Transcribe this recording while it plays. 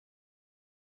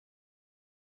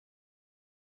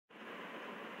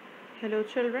Hello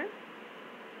children,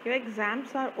 your exams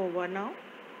are over now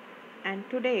and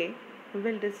today we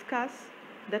will discuss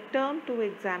the term 2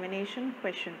 examination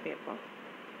question paper.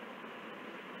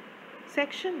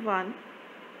 Section 1,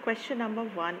 question number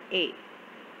 1A.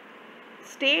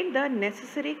 State the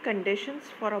necessary conditions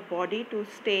for a body to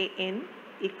stay in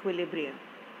equilibrium.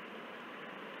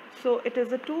 So it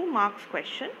is a 2 marks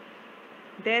question.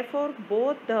 Therefore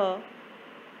both the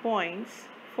points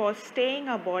for staying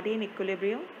a body in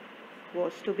equilibrium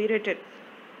was to be written.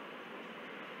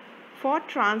 For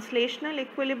translational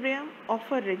equilibrium of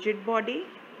a rigid body,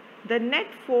 the net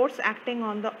force acting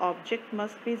on the object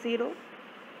must be 0.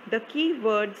 The key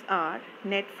words are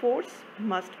net force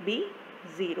must be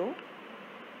 0.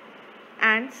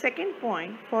 And second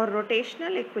point, for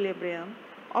rotational equilibrium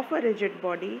of a rigid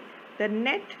body, the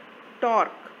net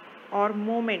torque or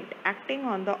moment acting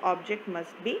on the object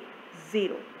must be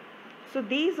 0. So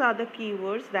these are the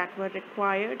keywords that were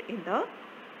required in the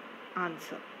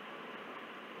answer.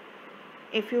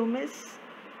 If you miss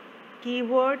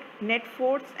keyword net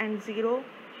force and 0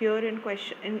 here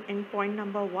in point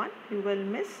number 1, you will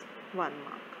miss 1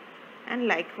 mark, and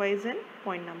likewise in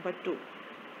point number 2.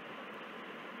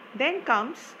 Then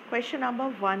comes question number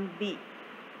 1B.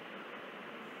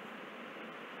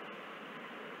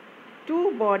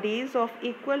 Two bodies of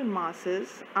equal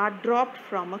masses are dropped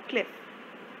from a cliff.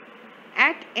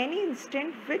 At any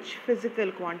instant, which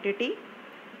physical quantity,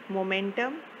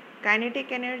 momentum,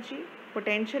 kinetic energy,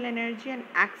 potential energy and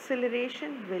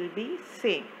acceleration will be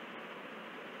same?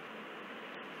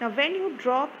 Now when you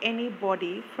drop any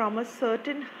body from a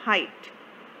certain height,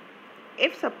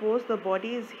 if suppose the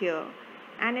body is here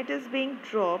and it is being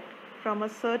dropped from a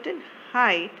certain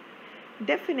height,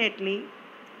 definitely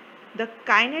the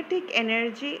kinetic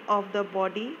energy of the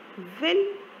body will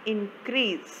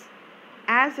increase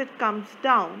as it comes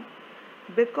down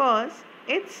because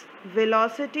its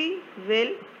velocity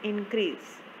will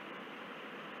increase.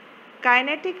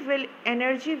 Kinetic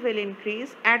energy will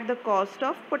increase at the cost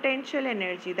of potential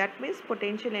energy. That means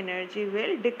potential energy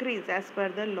will decrease as per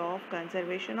the law of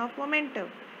conservation of momentum.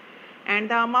 And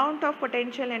the amount of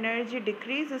potential energy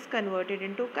decrease is converted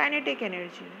into kinetic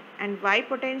energy. And why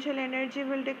potential energy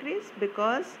will decrease?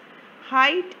 Because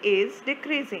height is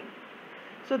decreasing.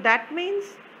 So that means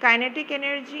kinetic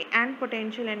energy and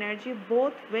potential energy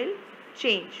both will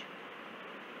change.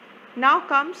 Now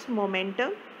comes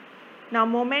momentum. Now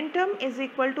momentum is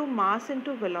equal to mass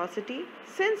into velocity.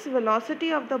 Since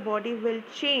velocity of the body will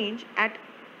change at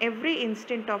every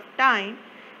instant of time,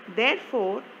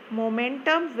 therefore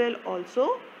momentum will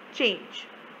also change.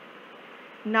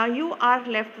 Now you are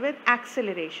left with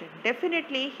acceleration.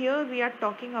 Definitely here we are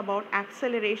talking about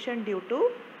acceleration due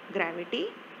to gravity,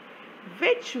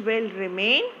 which will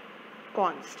remain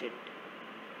constant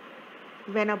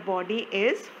when a body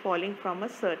is falling from a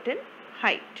certain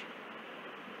height.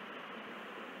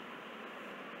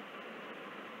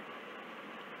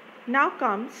 Now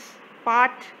comes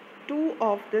part 2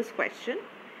 of this question.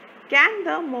 Can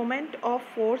the moment of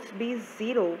force be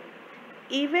 0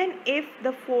 even if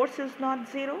the force is not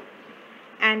 0?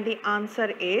 And the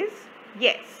answer is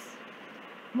yes.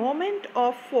 Moment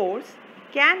of force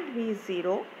can be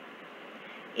 0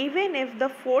 even if the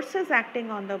forces acting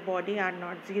on the body are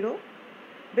not 0,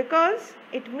 because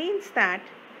it means that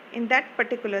in that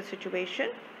particular situation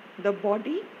the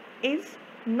body is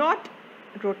not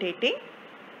rotating.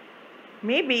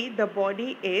 Maybe the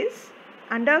body is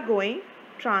undergoing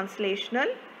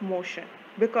translational motion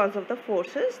because of the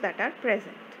forces that are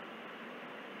present,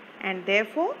 and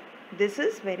therefore this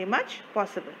is very much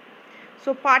possible.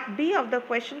 So part B of the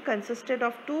question consisted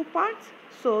of 2 parts.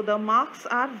 So the marks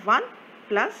are 1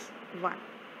 plus 1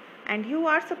 and you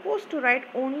are supposed to write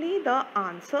only the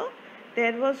answer.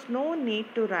 There was no need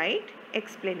to write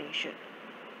explanation.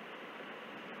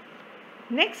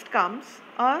 Next comes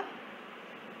a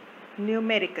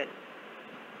numerical.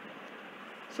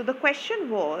 So the question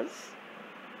was,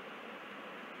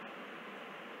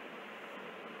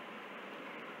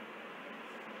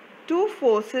 two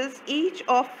forces each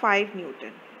of 5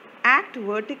 Newton act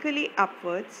vertically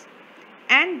upwards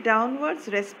and downwards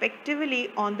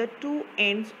respectively on the two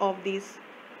ends of these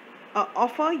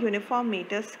of a uniform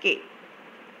meter scale,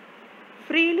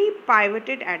 freely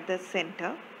pivoted at the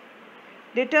center.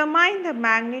 Determine the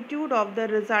magnitude of the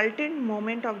resultant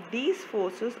moment of these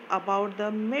forces about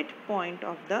the midpoint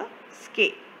of the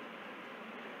scale.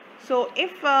 So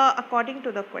if according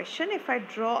to the question, if I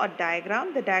draw a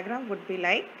diagram, the diagram would be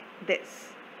like this.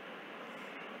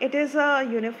 It is a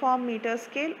uniform meter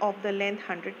scale of the length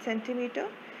 100 centimeter.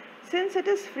 Since it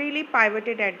is freely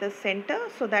pivoted at the center,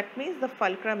 so that means the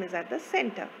fulcrum is at the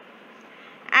center.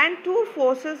 and two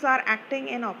forces are acting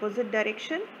in opposite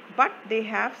direction, but they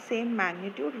have same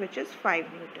magnitude, which is 5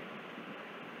 Newton.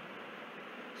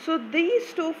 So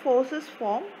these two forces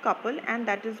form couple, and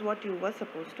that is what you were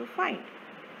supposed to find.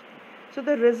 So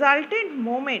the resultant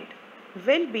moment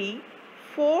will be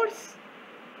force,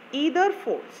 either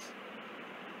force.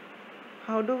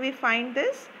 How do we find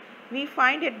this? We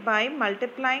find it by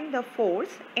multiplying the force,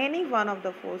 any one of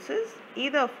the forces,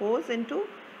 either force, into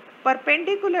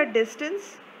perpendicular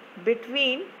distance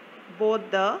between both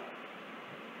the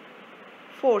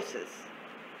forces.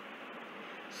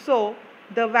 So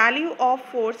the value of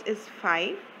force is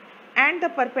 5 and the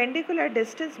perpendicular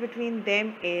distance between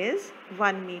them is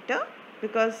 1 meter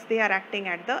because they are acting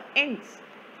at the ends.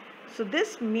 So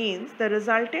this means the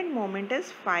resultant moment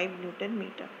is 5 Newton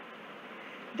meter.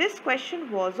 This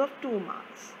question was of 2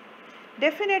 marks.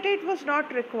 Definitely it was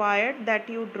not required that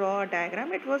you draw a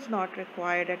diagram. It was not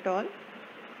required at all.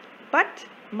 But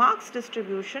marks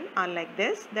distribution are like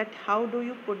this, that how do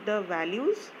you put the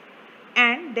values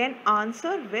and then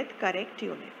answer with correct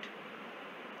unit.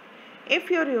 If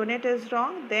your unit is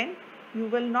wrong, then you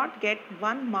will not get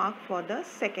 1 mark for the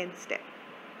second step.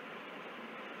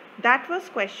 That was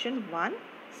question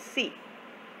 1C.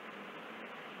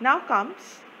 Now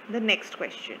comes the next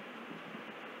question,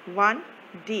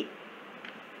 1D.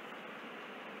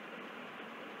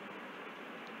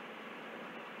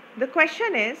 The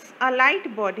question is, a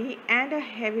light body and a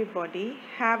heavy body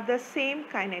have the same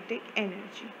kinetic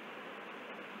energy.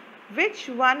 Which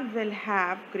one will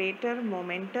have greater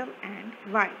momentum and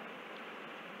why?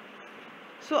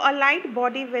 So a light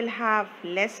body will have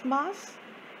less mass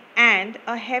and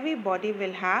a heavy body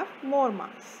will have more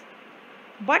mass.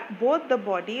 But both the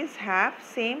bodies have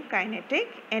same kinetic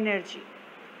energy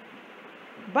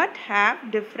but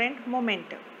have different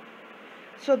momentum.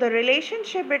 So the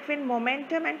relationship between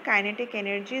momentum and kinetic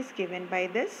energy is given by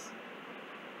this.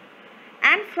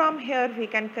 And from here we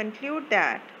can conclude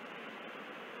that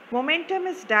momentum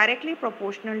is directly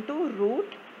proportional to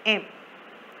root m.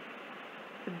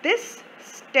 This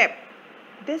step,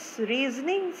 this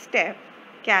reasoning step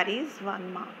carries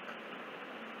 1 mark.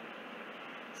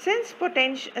 Since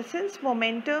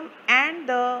momentum and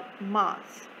the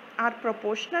mass are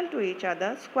proportional to each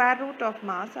other, square root of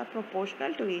mass are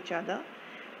proportional to each other,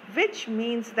 which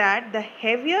means that the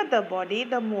heavier the body,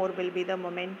 the more will be the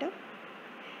momentum,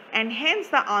 and hence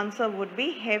the answer would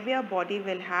be heavier body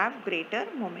will have greater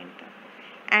momentum,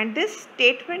 and this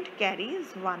statement carries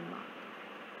 1 mark.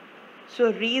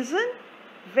 So reason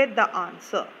with the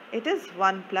answer, it is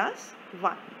 1 plus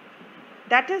 1.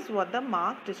 That is what the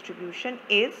mark distribution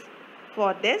is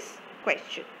for this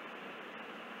question.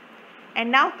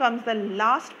 And now comes the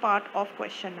last part of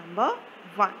question number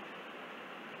 1.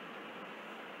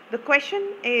 The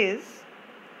question is,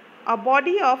 a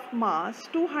body of mass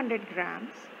 200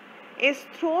 grams is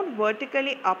thrown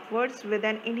vertically upwards with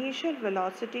an initial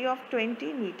velocity of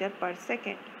 20 meters per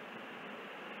second.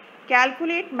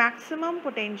 Calculate maximum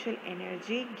potential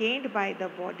energy gained by the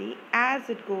body as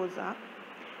it goes up,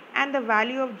 and the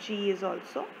value of G is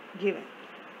also given.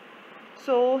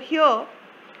 So here,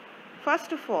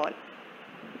 first of all,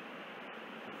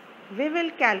 we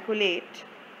will calculate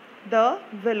the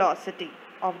velocity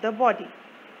of the body.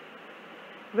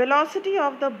 Velocity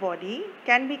of the body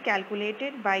can be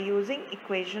calculated by using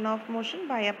equation of motion,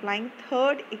 by applying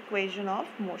third equation of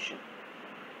motion.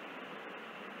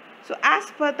 So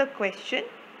as per the question,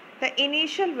 the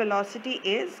initial velocity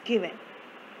is given.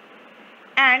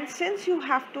 And since you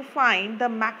have to find the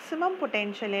maximum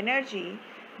potential energy,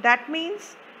 that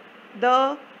means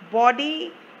the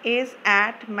body is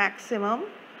at maximum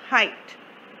height.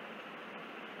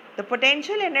 The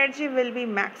potential energy will be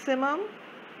maximum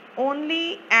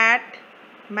only at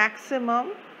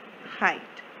maximum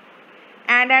height.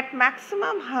 And at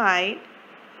maximum height,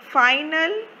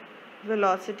 final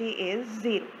velocity is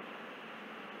 0.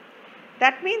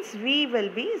 That means V will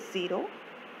be 0.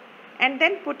 And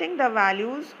then putting the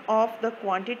values of the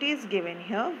quantities given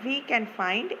here, we can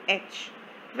find H,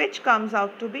 which comes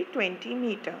out to be 20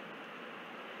 meter.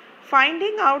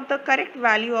 Finding out the correct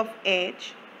value of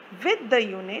H with the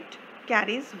unit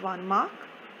carries 1 mark.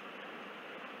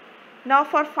 Now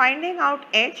for finding out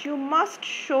H, you must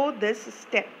show this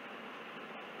step.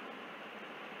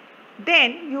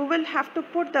 Then you will have to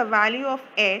put the value of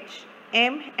H,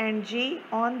 M and G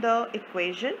on the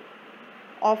equation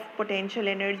of potential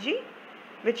energy,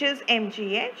 which is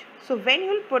mgh. So when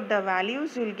you will put the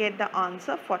values, you will get the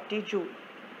answer 40 joule.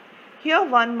 Here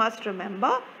one must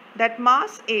remember that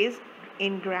mass is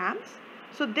in grams.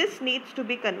 So this needs to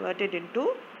be converted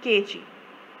into kg.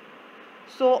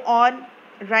 So on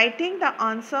writing the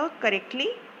answer correctly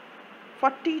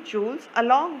 40 joules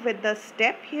along with the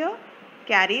step here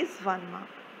carries 1 mark.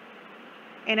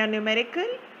 In a numerical,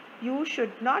 you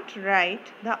should not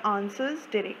write the answers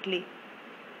directly.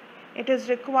 It is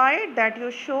required that you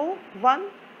show one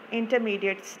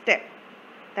intermediate step.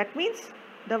 That means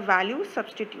the value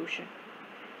substitution.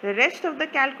 The rest of the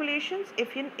calculations,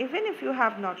 even if you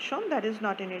have not shown, that is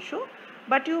not an issue,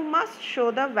 but you must show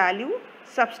the value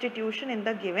substitution in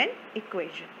the given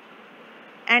equation.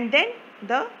 And then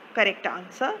the correct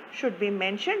answer should be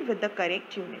mentioned with the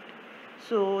correct unit.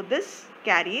 So this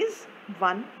carries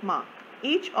 1 mark.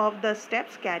 Each of the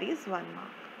steps carries 1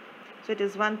 mark. So it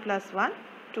is 1 plus 1,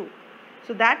 2.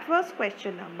 So that was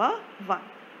question number 1.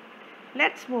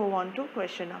 Let's move on to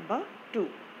question number 2.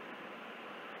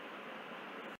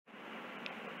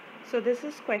 So this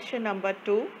is question number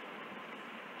 2.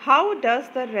 How does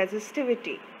the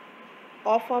resistivity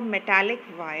of a metallic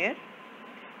wire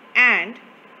and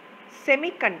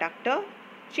semiconductor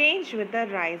change with the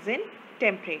rise in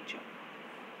temperature?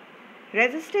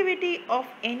 Resistivity of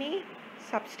any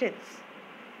substance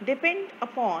depends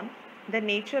upon the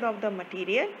nature of the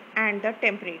material and the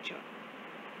temperature.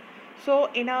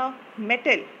 So in a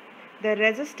metal, the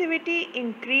resistivity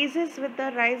increases with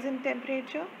the rise in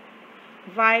temperature,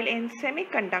 while in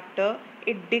semiconductor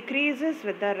it decreases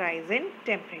with the rise in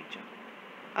temperature.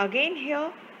 Again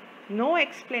here no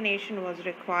explanation was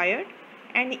required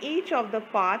and each of the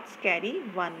parts carry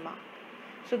 1 mark.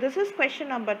 So this is question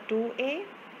number 2A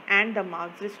and the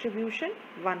marks distribution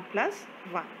 1 plus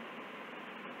 1.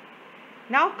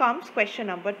 Now comes question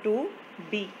number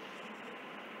 2B.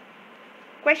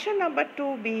 Question number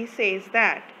 2B says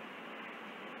that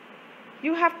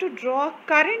you have to draw a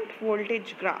current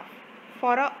voltage graph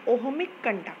for a ohmic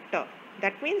conductor.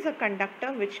 That means a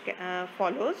conductor which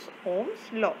follows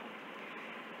Ohm's law.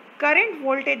 Current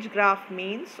voltage graph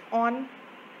means on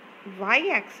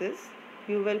y-axis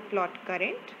you will plot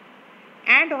current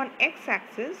and on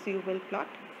x-axis you will plot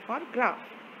for graph.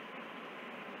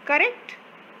 Correct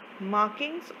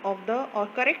markings of the or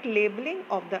correct labeling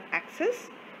of the axis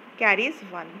carries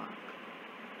 1 mark.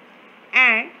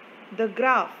 And the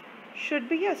graph should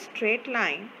be a straight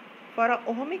line for a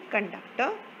ohmic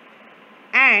conductor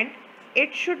and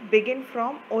it should begin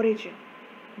from origin.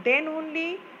 Then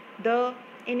only the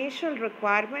initial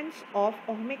requirements of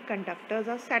ohmic conductors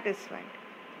are satisfied.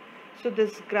 So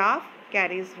this graph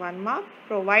carries 1 mark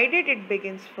provided it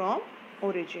begins from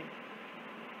origin.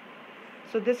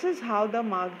 So this is how the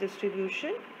mark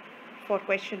distribution for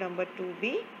question number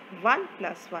 2B, 1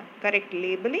 plus 1. Correct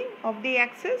labeling of the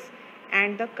axis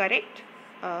and the correct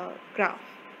graph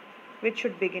which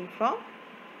should begin from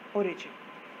origin.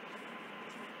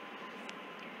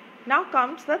 Now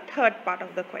comes the third part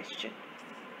of the question.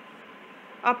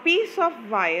 A piece of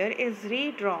wire is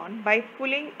redrawn by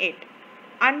pulling it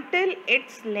until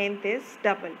its length is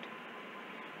doubled.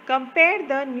 Compare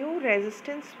the new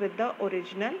resistance with the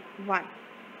original one.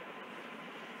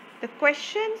 The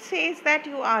question says that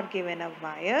you are given a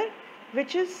wire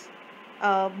which is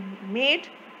made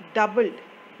doubled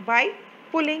by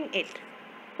pulling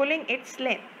its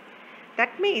length.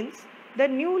 That means the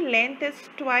new length is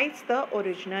twice the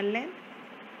original length.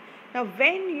 Now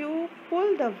when you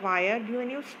pull the wire,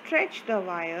 when you stretch the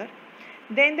wire,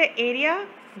 then the area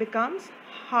becomes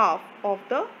half of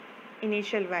the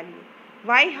initial value.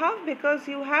 Why half? Because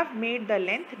you have made the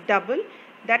length double.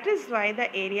 That is why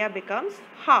the area becomes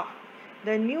half.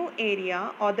 The new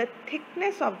area or the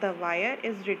thickness of the wire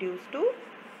is reduced to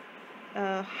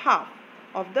half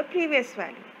of the previous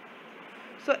value.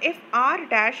 So if R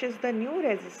dash is the new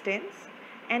resistance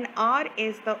and R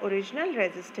is the original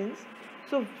resistance,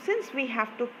 so since we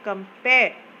have to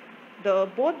compare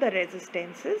both the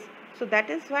resistances, so that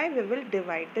is why we will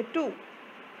divide the two.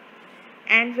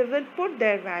 And we will put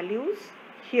their values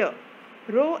here.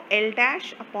 Rho L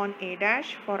dash upon A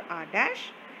dash for R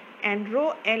dash and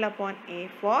rho L upon A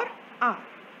for R.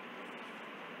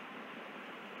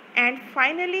 And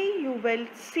finally you will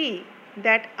see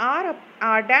that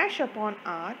R dash upon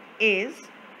R is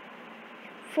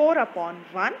 4 upon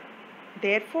 1.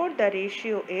 Therefore the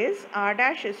ratio is R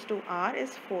dash is to R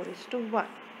is 4 is to 1.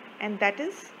 And that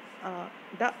is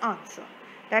the answer.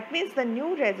 That means the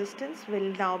new resistance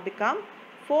will now become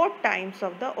 4 times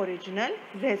of the original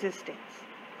resistance.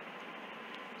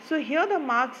 So here the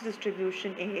marks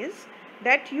distribution is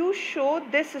that you show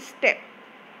this step.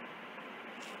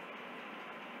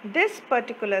 This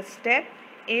particular step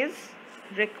is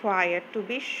required to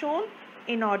be shown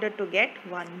in order to get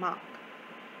 1 mark.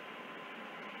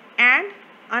 And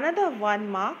another 1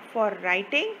 mark for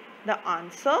writing the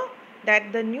answer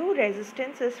that the new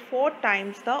resistance is 4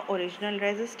 times the original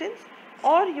resistance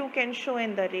or you can show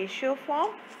in the ratio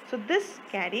form. So this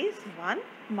carries 1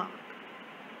 mark.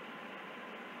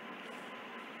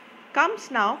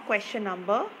 Comes now question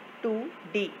number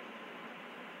 2D.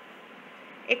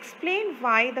 Explain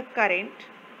why the current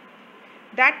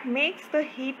that makes the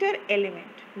heater element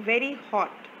very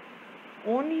hot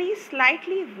only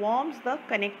slightly warms the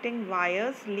connecting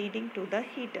wires leading to the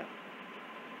heater.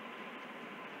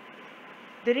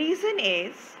 The reason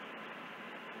is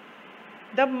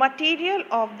the material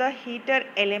of the heater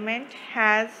element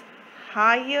has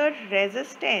higher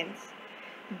resistance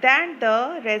than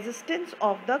the resistance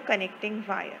of the connecting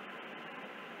wire.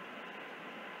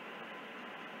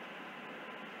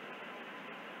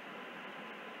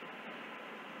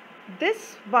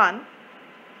 This one,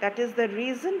 that is the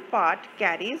reason part,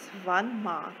 carries 1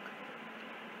 mark.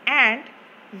 And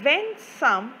when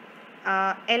some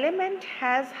element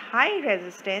has high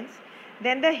resistance,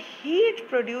 then the heat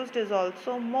produced is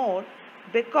also more,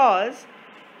 because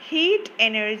heat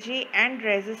energy and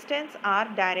resistance are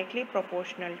directly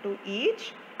proportional to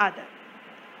each other.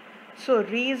 So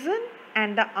reason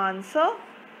and the answer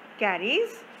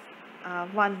carries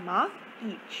 1 mark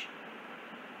each.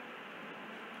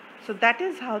 So that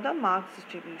is how the marks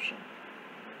distribution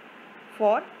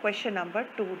for question number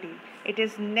 2D. It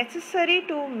is necessary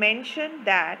to mention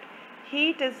that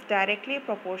heat is directly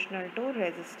proportional to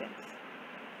resistance.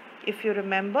 If you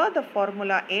remember, the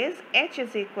formula is H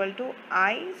is equal to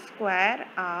I square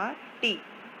RT.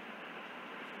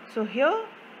 So here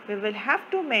we will have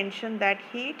to mention that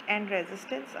heat and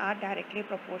resistance are directly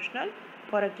proportional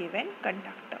for a given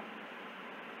conductor.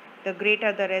 The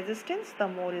greater the resistance, the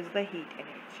more is the heat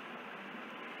energy.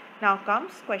 Now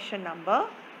comes question number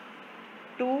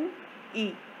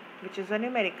 2E, which is a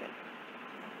numerical.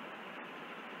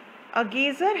 A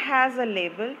geyser has a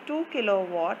label 2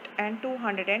 kilowatt and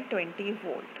 220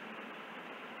 volt.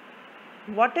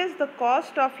 What is the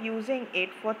cost of using it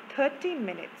for 30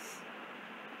 minutes?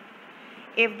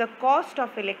 If the cost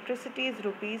of electricity is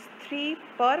rupees 3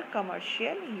 per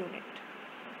commercial unit.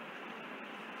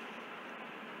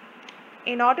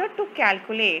 In order to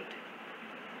calculate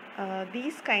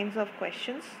these kinds of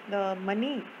questions, the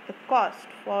cost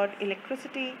for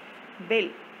electricity bill,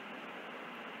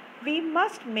 we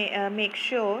must make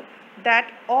sure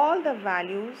that all the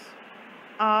values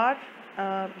are,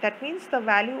 that means the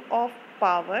value of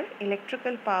power,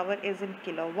 electrical power is in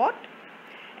kilowatt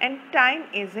and time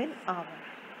is in hour.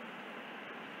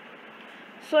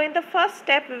 So in the first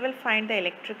step we will find the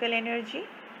electrical energy.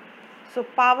 So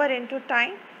power into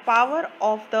time, power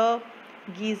of the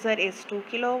geyser is 2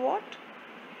 kilowatt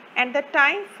and the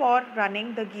time for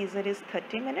running the geyser is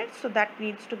 30 minutes. So that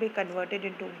needs to be converted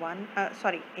into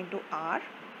into hour.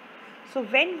 So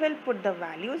when we'll put the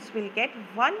values, we'll get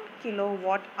 1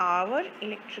 kilowatt hour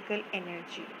electrical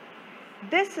energy.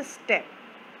 This step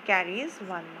carries 1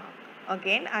 mark.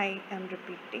 Again, I am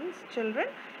repeating, children,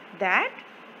 that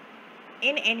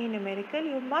in any numerical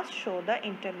you must show the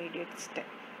intermediate step.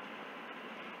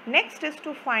 Next is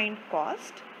to find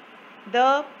cost.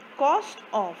 The cost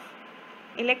of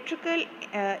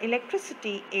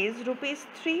electricity is rupees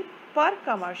 3 per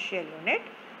commercial unit,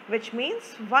 which means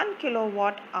 1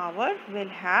 kilowatt hour will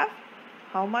have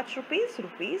how much rupees?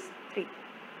 Rupees 3.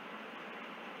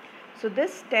 So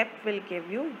this step will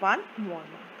give you 1 more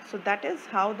mark. So that is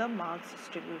how the marks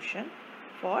distribution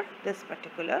for this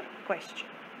particular question.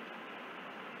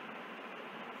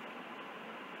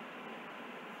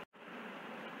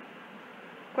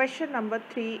 Question number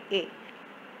 3A.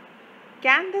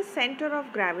 Can the center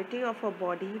of gravity of a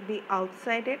body be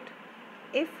outside it?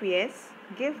 If yes,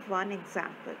 give one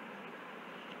example.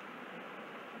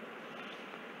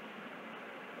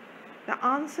 The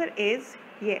answer is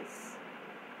yes.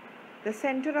 The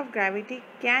center of gravity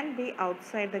can be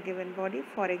outside the given body.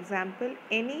 For example,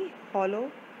 any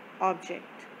hollow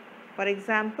object. For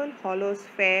example, hollow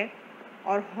sphere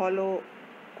or hollow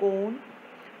cone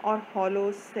or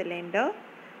hollow cylinder.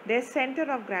 Their center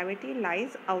of gravity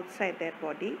lies outside their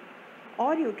body,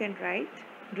 or you can write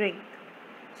ring.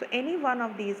 So any one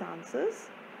of these answers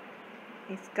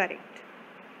is correct.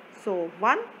 So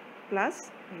 1 plus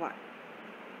 1.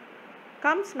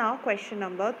 Comes now question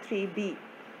number 3B.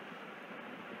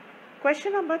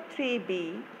 Question number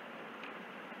 3B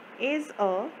is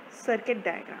a circuit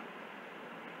diagram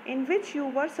in which you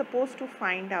were supposed to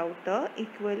find out the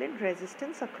equivalent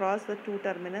resistance across the two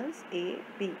terminals A,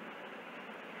 B.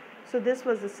 So this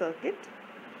was the circuit,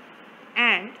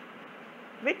 and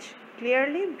which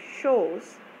clearly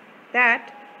shows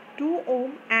that 2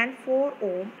 ohm and 4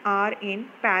 ohm are in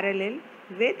parallel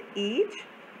with each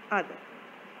other.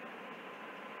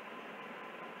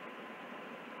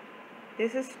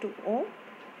 this is 2 ohm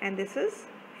and this is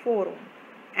 4 ohm,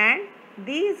 and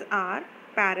these are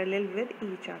parallel with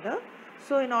each other.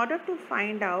 So in order to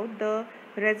find out the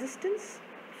resistance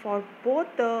for both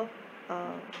the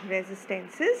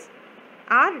resistances,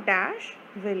 R dash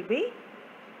will be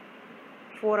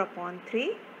 4/3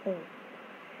 ohm.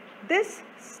 This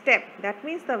step, that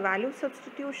means the value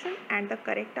substitution and the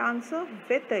correct answer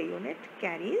with the unit,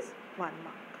 carries 1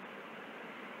 mark.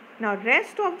 Now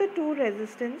rest of the two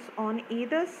resistance on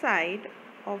either side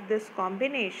of this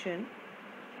combination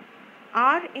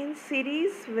are in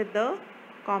series with the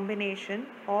combination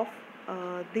of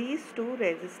these two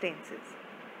resistances.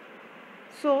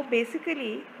 So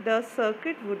basically the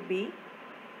circuit would be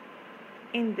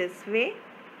in this way.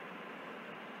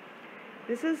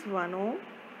 This is 1 ohm,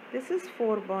 this is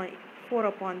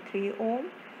 4/3 ohm,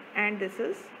 and this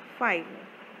is 5 ohm.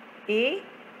 A,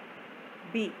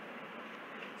 B.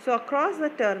 So across the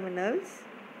terminals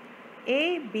A,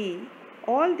 B,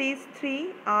 all these three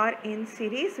are in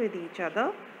series with each other.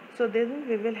 So then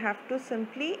we will have to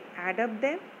simply add up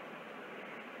them,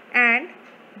 and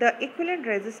the equivalent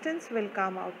resistance will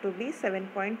come out to be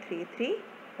 7.33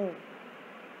 ohm.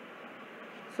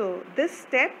 So this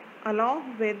step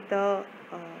along with the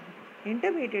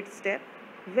intermediate step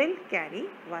will carry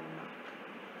 1 mark.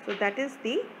 So that is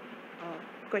the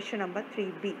question number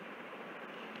 3B.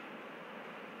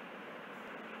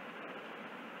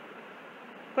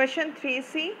 Question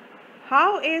 3C. How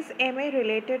is MA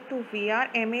related to VR?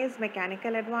 MA is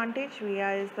mechanical advantage,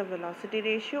 VR is the velocity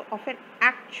ratio of an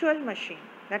actual machine,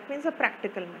 that means a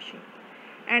practical machine.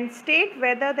 And state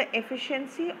whether the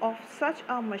efficiency of such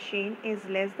a machine is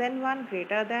less than 1,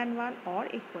 greater than 1, or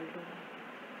equal to 1.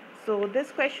 So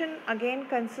this question again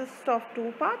consists of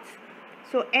two parts.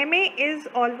 So MA is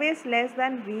always less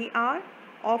than VR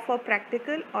of a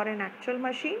practical or an actual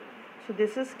machine. So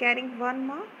this is carrying 1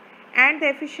 mark. And the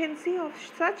efficiency of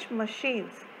such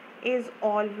machines is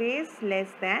always less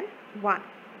than 1.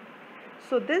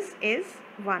 So this is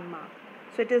 1 mark.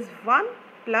 So it is 1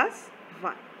 plus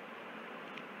 1.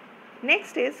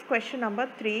 Next is question number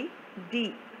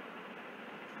 3D.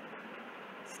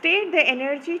 State the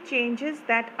energy changes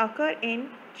that occur in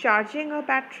charging a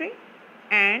battery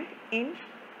and in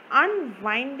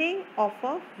unwinding of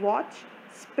a watch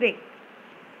spring.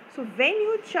 So when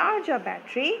you charge a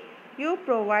battery, you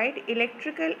provide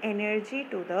electrical energy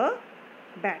to the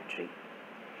battery,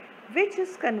 which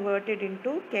is converted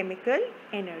into chemical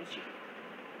energy.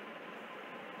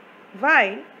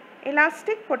 While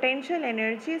elastic potential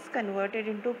energy is converted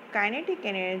into kinetic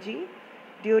energy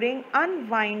during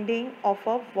unwinding of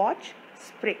a watch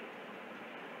spring.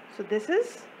 So this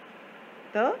is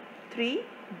the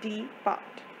 3D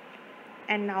part.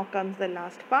 And now comes the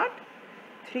last part,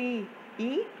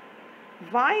 3E.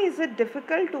 Why is it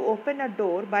difficult to open a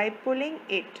door by pulling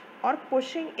it or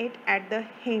pushing it at the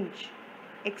hinge?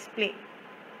 Explain.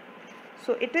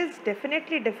 So it is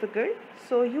definitely difficult.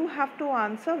 So you have to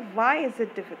answer why is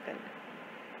it difficult.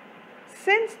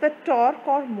 Since the torque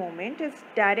or moment is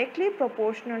directly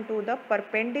proportional to the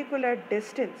perpendicular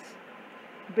distance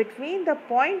between the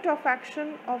point of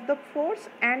action of the force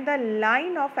and the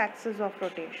line of axis of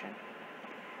rotation.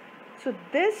 So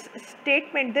this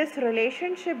statement, this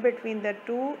relationship between the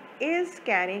two is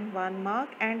carrying 1 mark,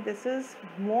 and this is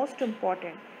most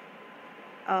important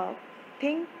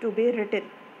thing to be written.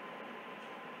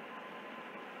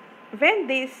 When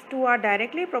these two are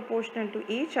directly proportional to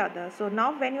each other, so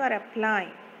now when you are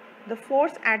applying the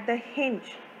force at the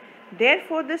hinge,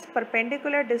 therefore this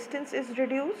perpendicular distance is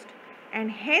reduced and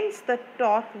hence the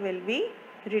torque will be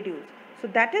reduced. So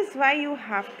that is why you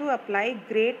have to apply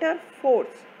greater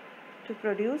force to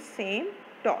produce same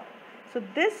torque. So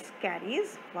this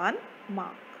carries 1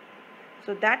 mark.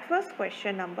 So that was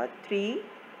question number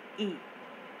 3E.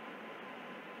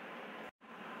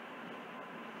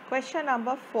 Question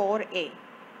number 4A.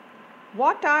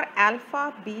 What are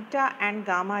alpha, beta and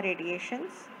gamma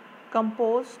radiations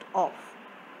composed of?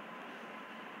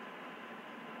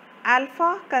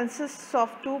 Alpha consists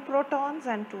of 2 protons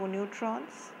and 2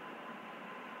 neutrons,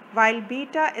 while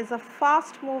beta is a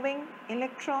fast moving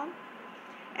electron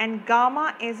and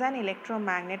gamma is an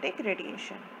electromagnetic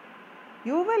radiation.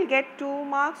 You will get 2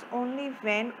 marks only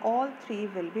when all 3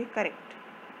 will be correct.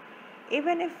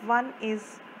 Even if one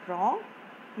is wrong,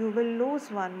 you will lose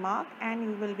 1 mark and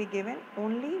you will be given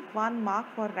only 1 mark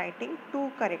for writing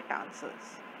 2 correct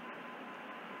answers.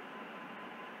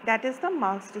 That is the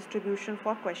marks distribution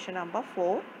for question number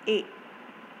 4A.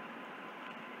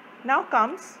 Now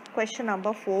comes question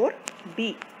number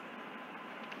 4B.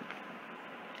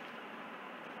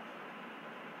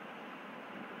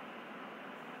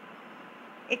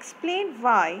 Explain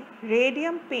why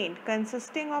radium paint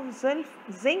consisting of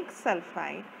zinc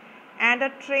sulfide and a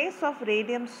trace of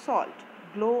radium salt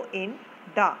glow in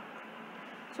dark.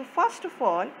 So first of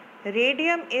all,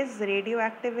 radium is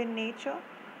radioactive in nature,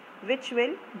 which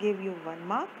will give you 1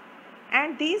 mark,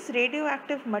 and these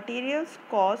radioactive materials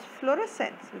cause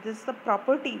fluorescence, which is the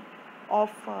property of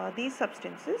these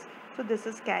substances. So this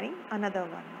is carrying another 1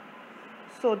 mark.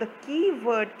 So the key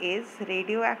word is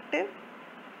radioactive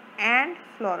and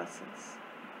fluorescence.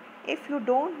 If you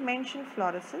don't mention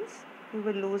fluorescence, you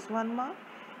will lose 1 mark.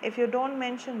 If you don't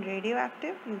mention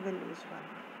radioactive, you will lose 1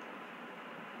 mark.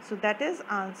 So that is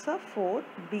answer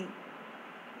 4B.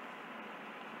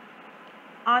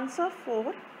 Answer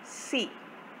 4C.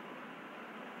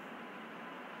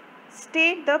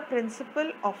 State the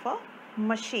principle of a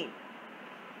machine.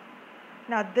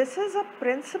 Now this is a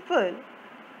principle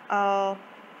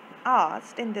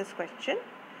asked in this question.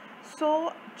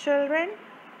 So children,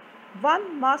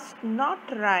 one must not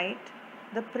write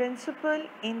the principle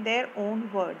in their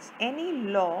own words. Any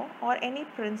law or any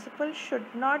principle should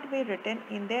not be written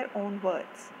in their own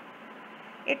words.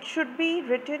 It should be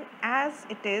written as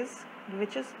it is,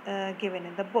 which is given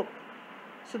in the book.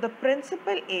 So the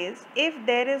principle is, if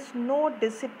there is no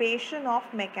dissipation of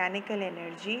mechanical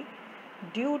energy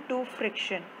due to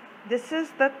friction, this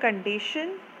is the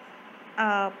condition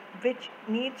which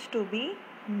needs to be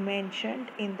mentioned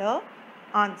in the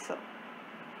answer.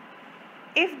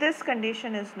 If this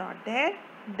condition is not there,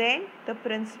 then the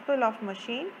principle of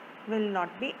machine will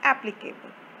not be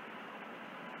applicable.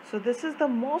 So this is the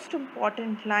most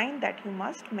important line that you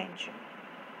must mention.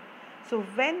 So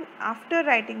when after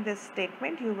writing this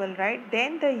statement, you will write,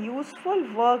 then the useful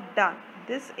work done.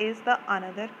 This is the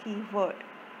another key word.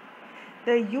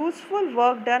 The useful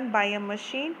work done by a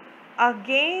machine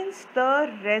against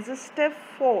the resistive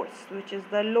force, which is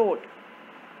the load.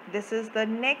 This is the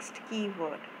next key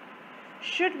word.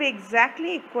 Should be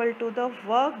exactly equal to the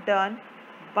work done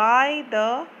by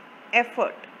the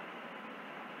effort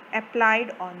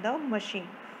applied on the machine.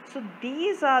 So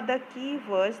these are the key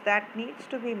words that needs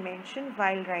to be mentioned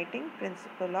while writing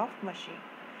principle of machine.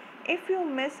 If you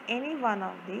miss any one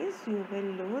of these, you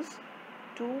will lose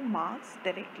 2 marks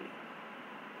directly.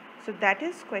 So that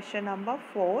is question number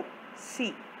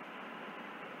 4C.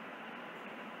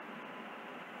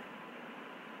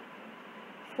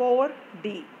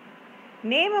 4D.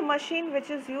 Name a machine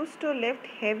which is used to lift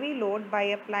heavy load by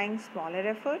applying smaller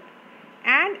effort,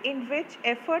 and in which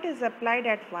effort is applied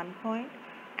at one point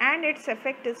and its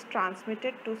effect is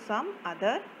transmitted to some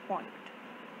other point.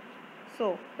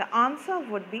 So the answer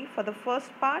would be, for the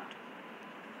first part,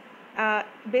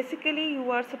 basically you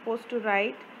are supposed to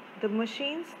write the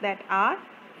machines that are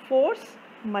force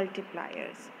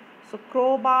multipliers. So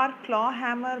crowbar, claw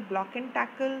hammer, block and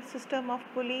tackle system of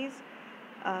pulleys,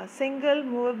 single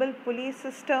movable pulley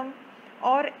system,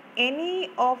 or any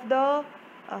of the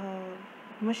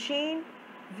machine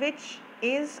which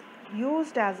is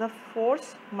used as a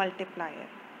force multiplier.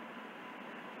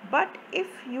 But if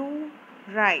you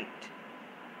write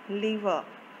lever,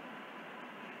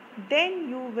 then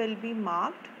you will be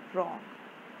marked wrong,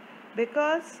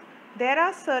 because there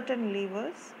are certain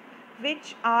levers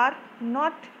which are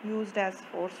not used as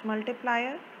force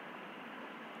multiplier.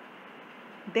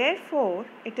 Therefore,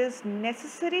 it is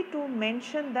necessary to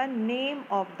mention the name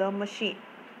of the machine.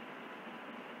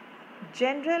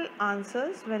 General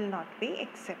answers will not be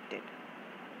accepted.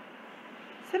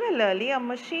 Similarly, a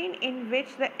machine in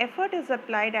which the effort is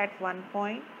applied at one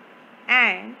point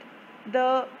and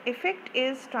the effect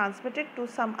is transmitted to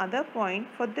some other point,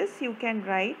 for this you can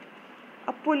write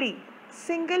a pulley.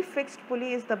 Single fixed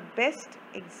pulley is the best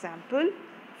example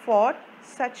for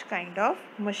such kind of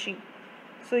machine.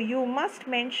 So you must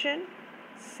mention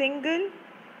single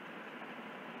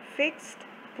fixed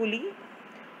pulley,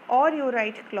 or you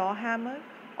write claw hammer,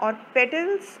 or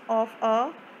pedals of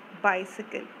a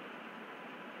bicycle.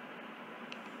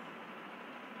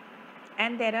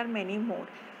 And there are many more.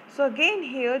 So again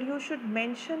here you should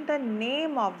mention the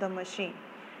name of the machine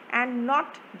and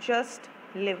not just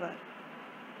lever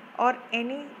or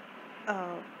any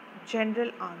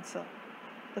general answer.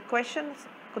 The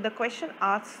question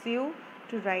asks you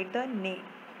to write the name.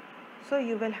 So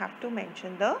you will have to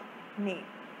mention the name.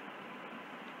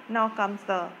 Now comes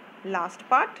the last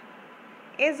part.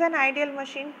 Is an ideal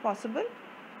machine possible?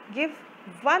 Give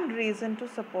one reason to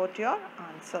support your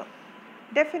answer.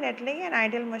 Definitely an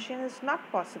ideal machine is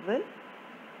not possible,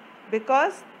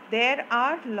 because there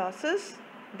are losses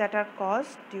that are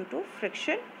caused due to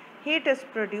friction. Heat is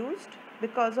produced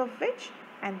because of which,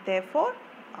 and therefore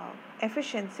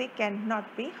efficiency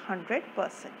cannot be 100%.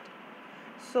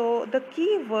 So the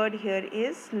key word here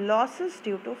is losses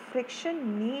due to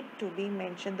friction need to be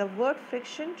mentioned. The word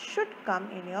friction should come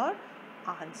in your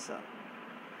answer.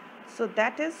 So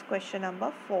that is question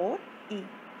number 4E.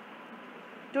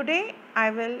 Today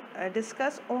I will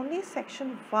discuss only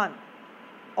section 1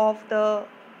 of the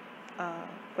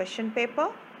question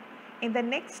paper. In the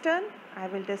next turn I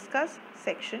will discuss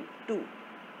section 2.